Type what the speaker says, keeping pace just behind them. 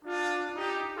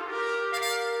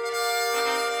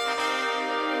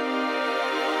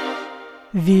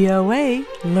VOA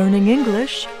Learning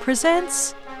English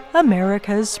presents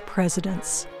America's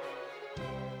Presidents.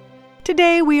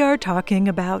 Today we are talking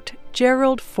about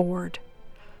Gerald Ford.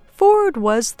 Ford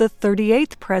was the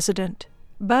 38th president,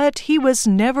 but he was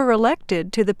never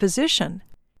elected to the position.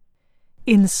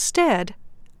 Instead,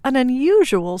 an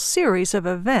unusual series of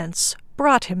events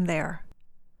brought him there.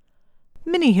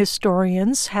 Many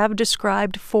historians have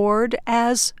described Ford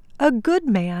as a good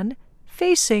man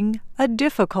facing a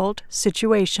difficult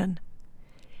situation.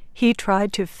 He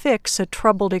tried to fix a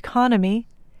troubled economy,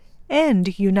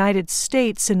 end United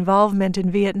States involvement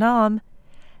in Vietnam,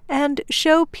 and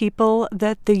show people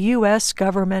that the U.S.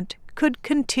 government could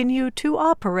continue to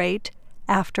operate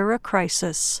after a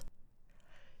crisis.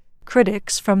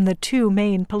 Critics from the two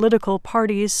main political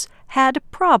parties had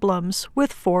problems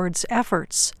with Ford's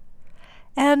efforts,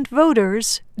 and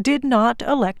voters did not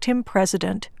elect him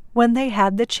president when they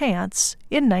had the chance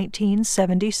in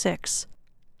 1976.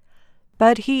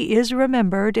 But he is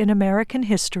remembered in American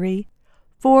history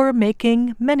for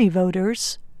making many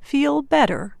voters feel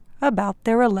better about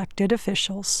their elected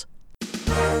officials.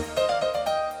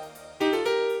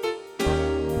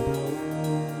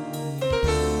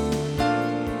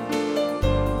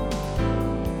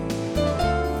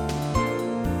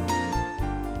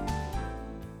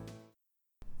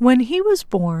 When he was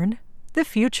born, the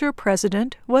future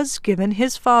president was given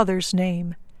his father's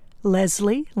name,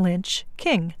 Leslie Lynch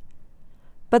King.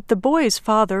 But the boy's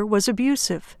father was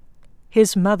abusive.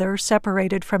 His mother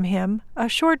separated from him a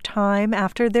short time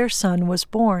after their son was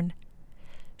born.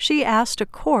 She asked a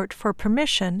court for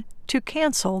permission to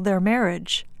cancel their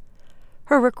marriage.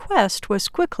 Her request was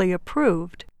quickly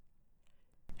approved.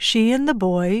 She and the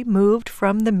boy moved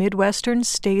from the Midwestern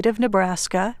state of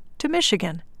Nebraska to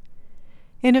Michigan.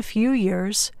 In a few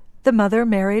years, the mother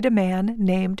married a man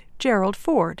named Gerald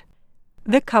Ford.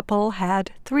 The couple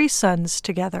had 3 sons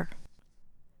together.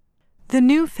 The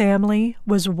new family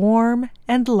was warm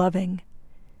and loving.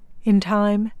 In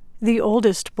time, the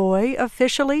oldest boy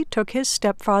officially took his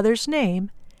stepfather's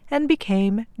name and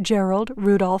became Gerald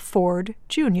Rudolph Ford,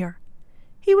 Jr.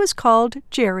 He was called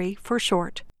Jerry for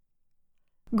short.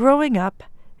 Growing up,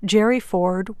 Jerry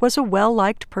Ford was a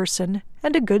well-liked person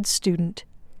and a good student.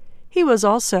 He was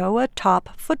also a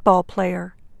top football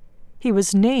player. He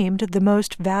was named the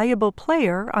most valuable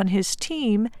player on his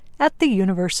team at the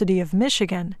University of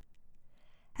Michigan.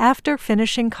 After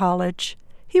finishing college,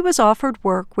 he was offered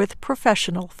work with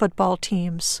professional football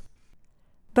teams.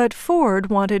 But Ford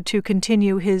wanted to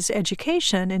continue his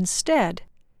education instead.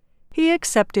 He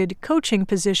accepted coaching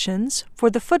positions for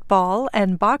the football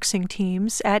and boxing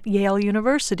teams at Yale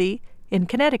University in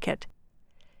Connecticut.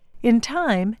 In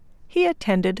time, he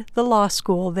attended the law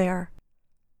school there.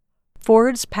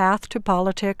 Ford's path to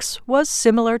politics was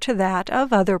similar to that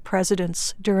of other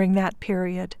presidents during that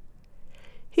period.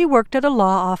 He worked at a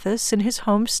law office in his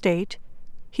home state.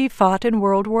 He fought in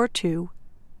World War II.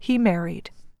 He married.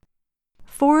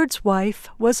 Ford's wife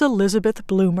was Elizabeth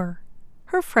Bloomer.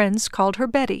 Her friends called her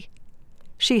Betty.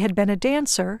 She had been a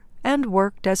dancer and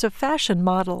worked as a fashion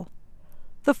model.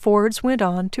 The Fords went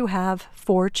on to have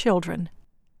 4 children.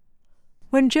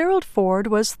 When Gerald Ford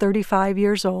was 35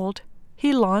 years old,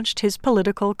 he launched his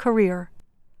political career.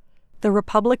 The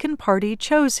Republican Party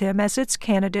chose him as its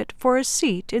candidate for a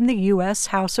seat in the U.S.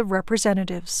 House of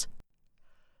Representatives.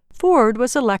 Ford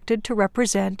was elected to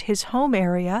represent his home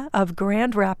area of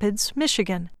Grand Rapids,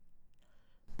 Michigan.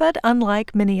 But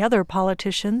unlike many other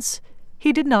politicians,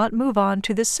 he did not move on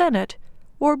to the Senate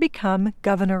or become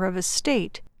governor of a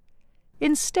state.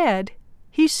 Instead,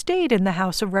 he stayed in the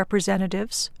House of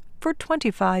Representatives for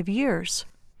 25 years.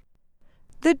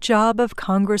 The job of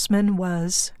congressman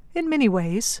was, in many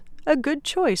ways, a good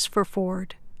choice for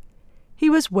Ford. He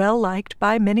was well liked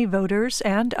by many voters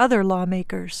and other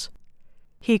lawmakers.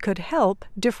 He could help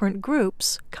different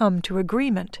groups come to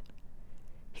agreement.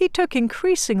 He took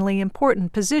increasingly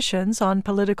important positions on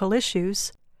political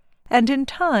issues, and in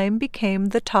time became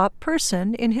the top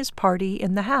person in his party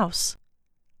in the House.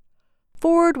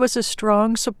 Ford was a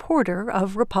strong supporter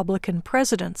of Republican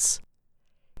presidents.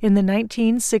 In the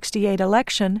 1968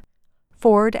 election,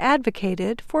 Ford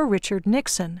advocated for Richard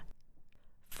Nixon.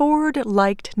 Ford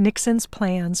liked Nixon's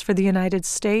plans for the United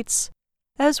States,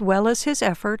 as well as his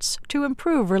efforts to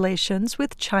improve relations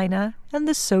with China and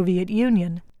the Soviet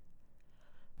Union.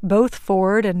 Both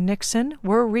Ford and Nixon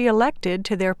were re-elected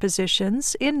to their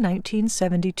positions in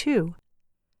 1972.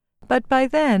 But by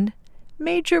then,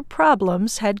 major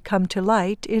problems had come to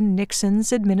light in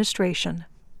Nixon's administration.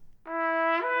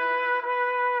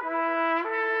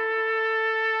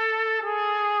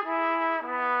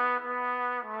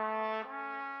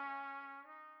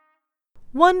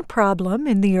 One problem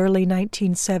in the early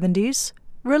 1970s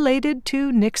related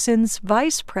to Nixon's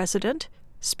vice president,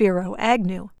 Spiro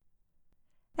Agnew.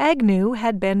 Agnew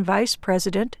had been vice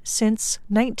president since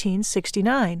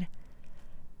 1969.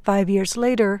 5 years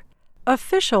later,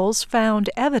 officials found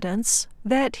evidence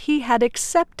that he had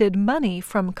accepted money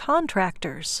from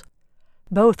contractors,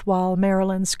 both while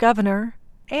Maryland's governor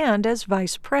and as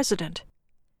vice president.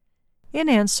 In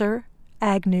answer,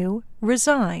 Agnew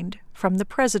resigned from the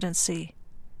presidency.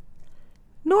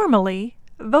 Normally,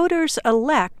 voters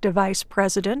elect a vice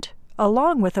president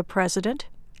along with a president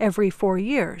every 4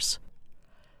 years.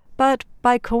 But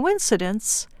by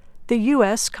coincidence, the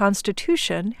U.S.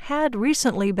 Constitution had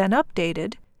recently been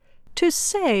updated to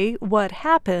say what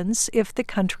happens if the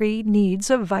country needs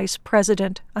a vice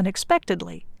president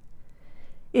unexpectedly.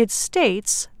 It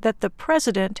states that the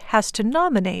president has to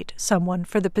nominate someone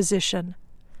for the position.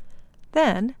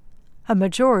 Then, a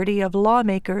majority of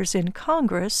lawmakers in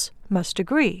Congress must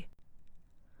agree.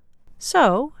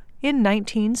 So, in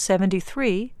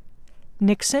 1973,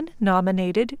 Nixon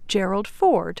nominated Gerald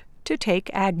Ford to take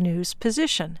Agnew's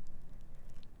position.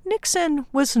 Nixon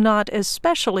was not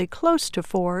especially close to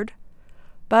Ford,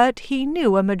 but he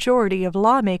knew a majority of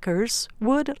lawmakers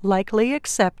would likely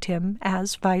accept him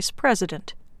as vice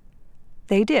president.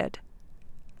 They did.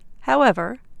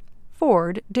 However,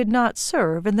 Ford did not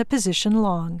serve in the position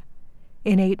long.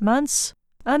 In 8 months,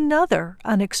 another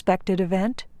unexpected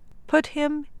event put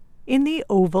him in the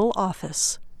Oval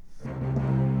Office.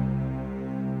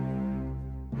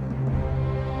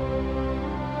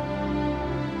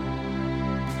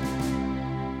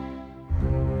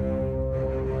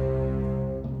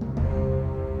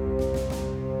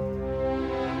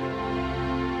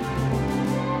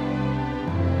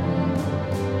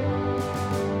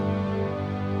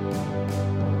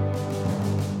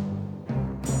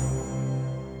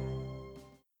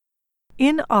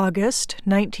 In August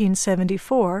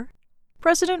 1974,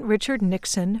 President Richard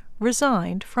Nixon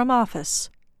resigned from office.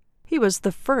 He was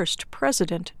the first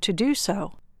president to do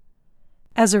so.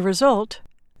 As a result,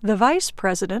 the vice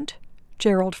president,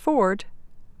 Gerald Ford,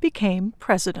 became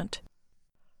president.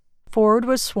 Ford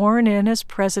was sworn in as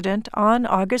president on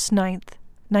August 9,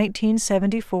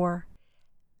 1974.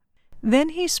 Then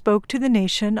he spoke to the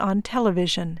nation on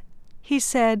television. He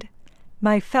said,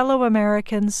 "My fellow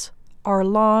Americans, our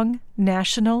long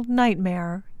national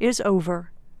nightmare is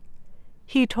over."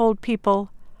 He told people,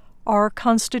 "Our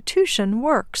Constitution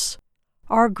works.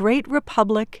 Our great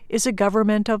republic is a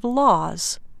government of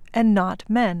laws and not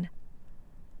men."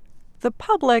 The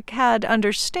public had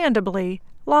understandably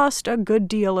lost a good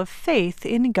deal of faith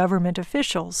in government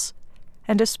officials,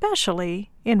 and especially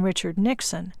in Richard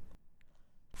Nixon.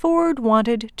 Ford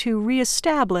wanted to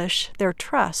reestablish their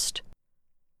trust.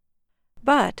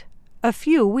 But a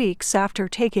few weeks after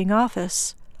taking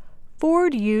office,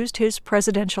 Ford used his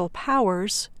presidential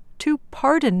powers to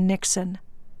pardon Nixon.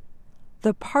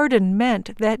 The pardon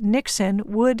meant that Nixon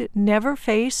would never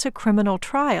face a criminal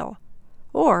trial,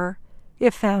 or,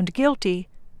 if found guilty,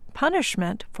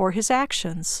 punishment for his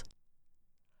actions.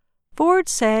 Ford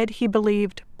said he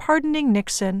believed pardoning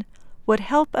Nixon would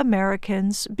help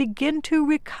Americans begin to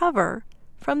recover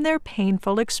from their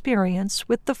painful experience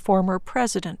with the former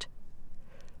president.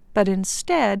 But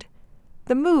instead,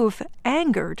 the move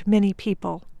angered many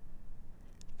people.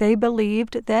 They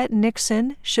believed that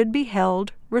Nixon should be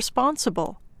held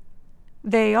responsible.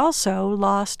 They also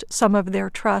lost some of their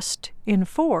trust in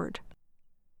Ford.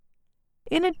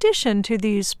 In addition to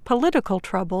these political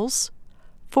troubles,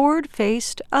 Ford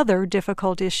faced other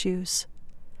difficult issues.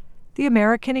 The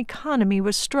American economy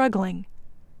was struggling.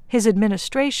 His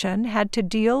administration had to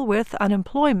deal with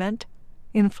unemployment,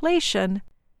 inflation,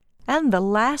 and the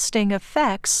lasting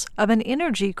effects of an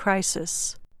energy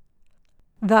crisis.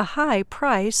 The high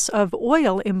price of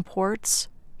oil imports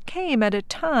came at a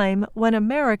time when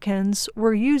Americans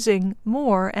were using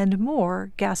more and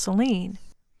more gasoline.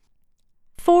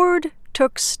 Ford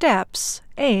took steps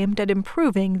aimed at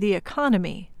improving the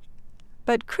economy,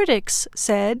 but critics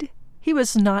said he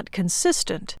was not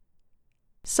consistent.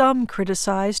 Some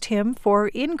criticized him for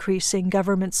increasing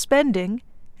government spending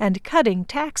and cutting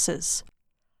taxes.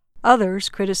 Others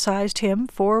criticized him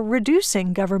for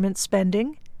reducing government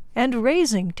spending and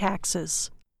raising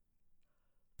taxes.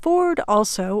 Ford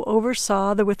also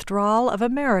oversaw the withdrawal of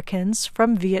Americans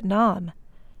from Vietnam.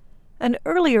 An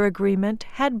earlier agreement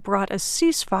had brought a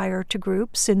ceasefire to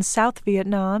groups in South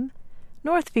Vietnam,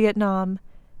 North Vietnam,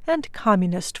 and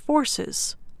communist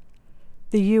forces.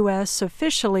 The U.S.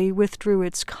 officially withdrew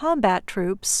its combat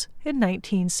troops in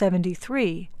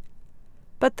 1973,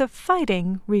 but the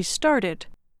fighting restarted.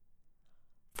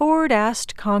 Ford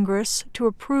asked Congress to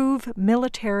approve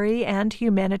military and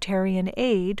humanitarian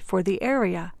aid for the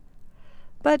area,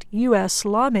 but U.S.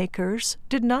 lawmakers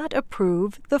did not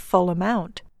approve the full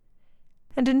amount,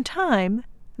 and in time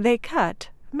they cut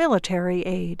military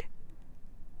aid.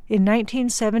 In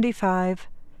 1975,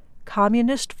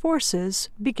 Communist forces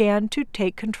began to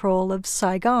take control of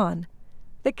Saigon,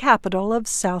 the capital of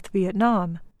South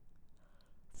Vietnam.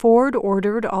 Ford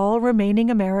ordered all remaining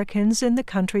Americans in the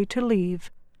country to leave,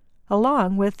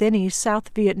 along with any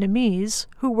South Vietnamese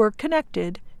who were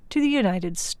connected to the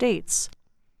United States.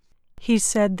 He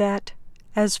said that,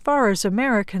 as far as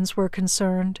Americans were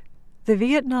concerned, the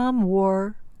Vietnam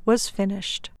War was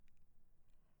finished.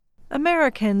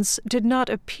 Americans did not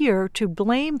appear to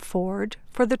blame Ford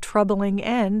for the troubling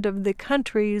end of the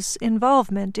country's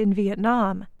involvement in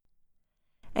Vietnam,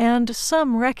 and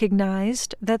some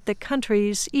recognized that the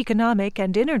country's economic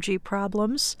and energy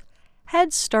problems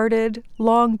had started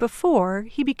long before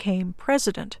he became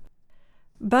president.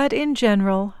 But in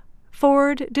general,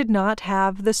 Ford did not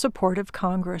have the support of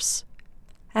Congress,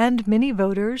 and many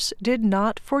voters did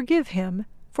not forgive him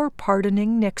for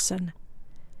pardoning Nixon.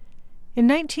 In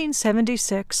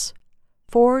 1976,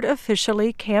 Ford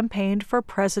officially campaigned for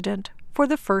president for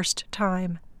the first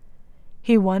time.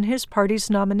 He won his party's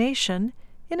nomination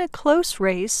in a close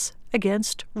race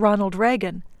against Ronald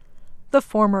Reagan, the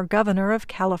former governor of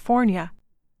California.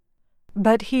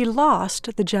 But he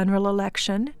lost the general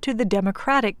election to the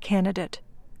Democratic candidate,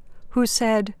 who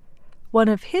said one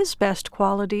of his best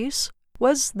qualities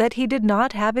was that he did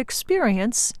not have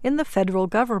experience in the federal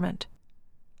government.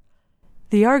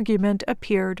 The argument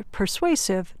appeared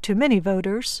persuasive to many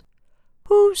voters,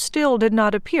 who still did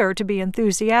not appear to be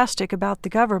enthusiastic about the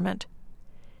government.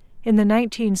 In the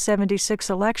 1976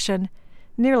 election,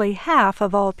 nearly half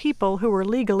of all people who were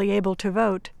legally able to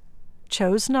vote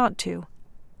chose not to.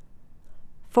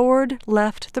 Ford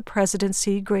left the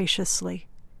presidency graciously.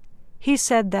 He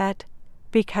said that,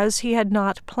 because he had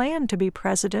not planned to be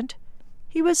president,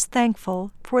 he was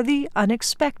thankful for the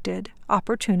unexpected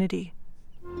opportunity.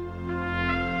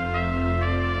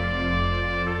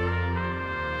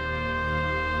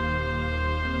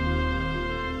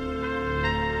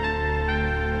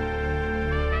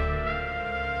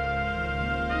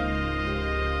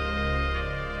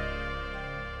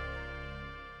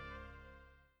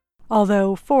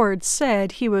 Although Ford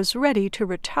said he was ready to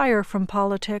retire from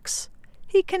politics,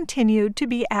 he continued to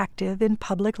be active in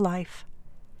public life.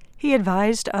 He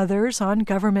advised others on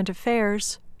government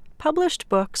affairs, published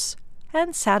books,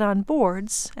 and sat on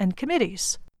boards and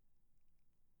committees.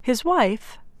 His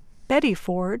wife, Betty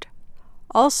Ford,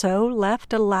 also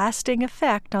left a lasting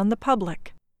effect on the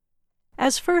public.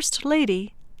 As First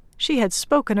Lady, she had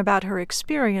spoken about her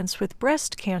experience with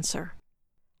breast cancer.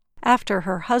 After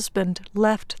her husband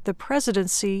left the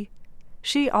presidency,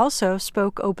 she also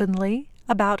spoke openly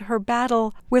about her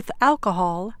battle with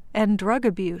alcohol and drug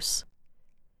abuse.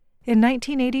 In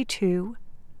 1982,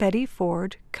 Betty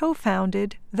Ford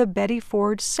co-founded the Betty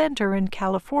Ford Center in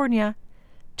California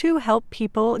to help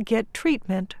people get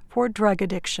treatment for drug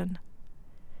addiction.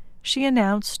 She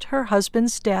announced her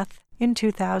husband's death in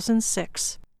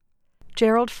 2006.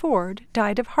 Gerald Ford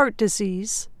died of heart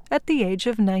disease at the age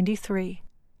of 93.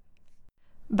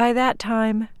 By that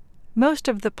time, most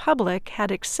of the public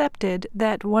had accepted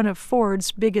that one of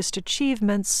Ford's biggest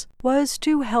achievements was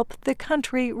to help the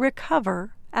country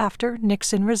recover after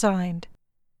Nixon resigned.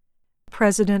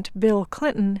 President Bill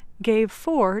Clinton gave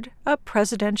Ford a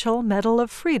Presidential Medal of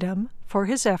Freedom for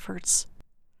his efforts.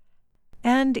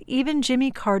 And even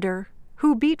Jimmy Carter,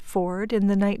 who beat Ford in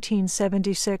the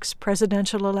 1976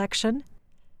 presidential election,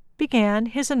 began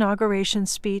his inauguration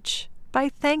speech by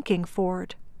thanking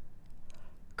Ford.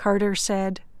 Carter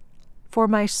said, "For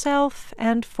myself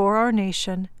and for our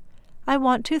nation, I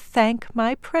want to thank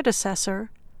my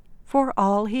predecessor for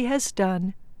all he has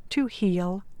done to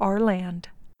heal our land."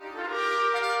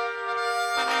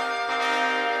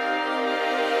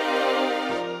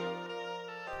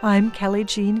 I'm Kelly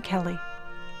Jean Kelly.